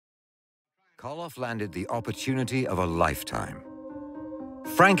Karloff landed the opportunity of a lifetime.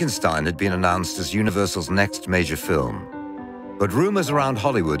 Frankenstein had been announced as Universal's next major film, but rumors around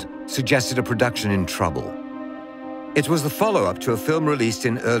Hollywood suggested a production in trouble. It was the follow-up to a film released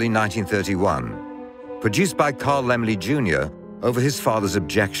in early 1931, produced by Carl Laemmle Jr. over his father's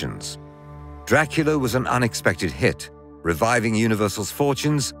objections. Dracula was an unexpected hit, reviving Universal's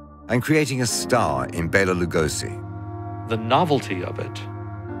fortunes and creating a star in Bela Lugosi. The novelty of it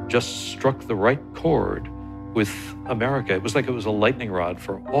just struck the right chord with America. It was like it was a lightning rod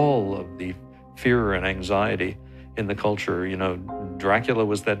for all of the fear and anxiety in the culture. You know, Dracula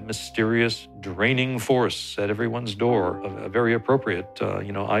was that mysterious, draining force at everyone's door, a very appropriate,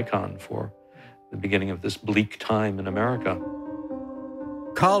 icon for the beginning of this bleak time in America.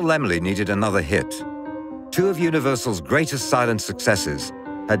 Carl Laemmle needed another hit. Two of Universal's greatest silent successes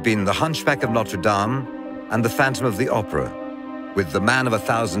had been The Hunchback of Notre Dame and The Phantom of the Opera, with the man of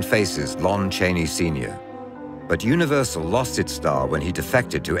 1,000 faces, Lon Chaney Sr. But Universal lost its star when he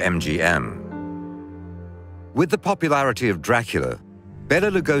defected to MGM. With the popularity of Dracula,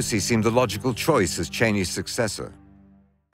 Bela Lugosi seemed the logical choice as Chaney's successor.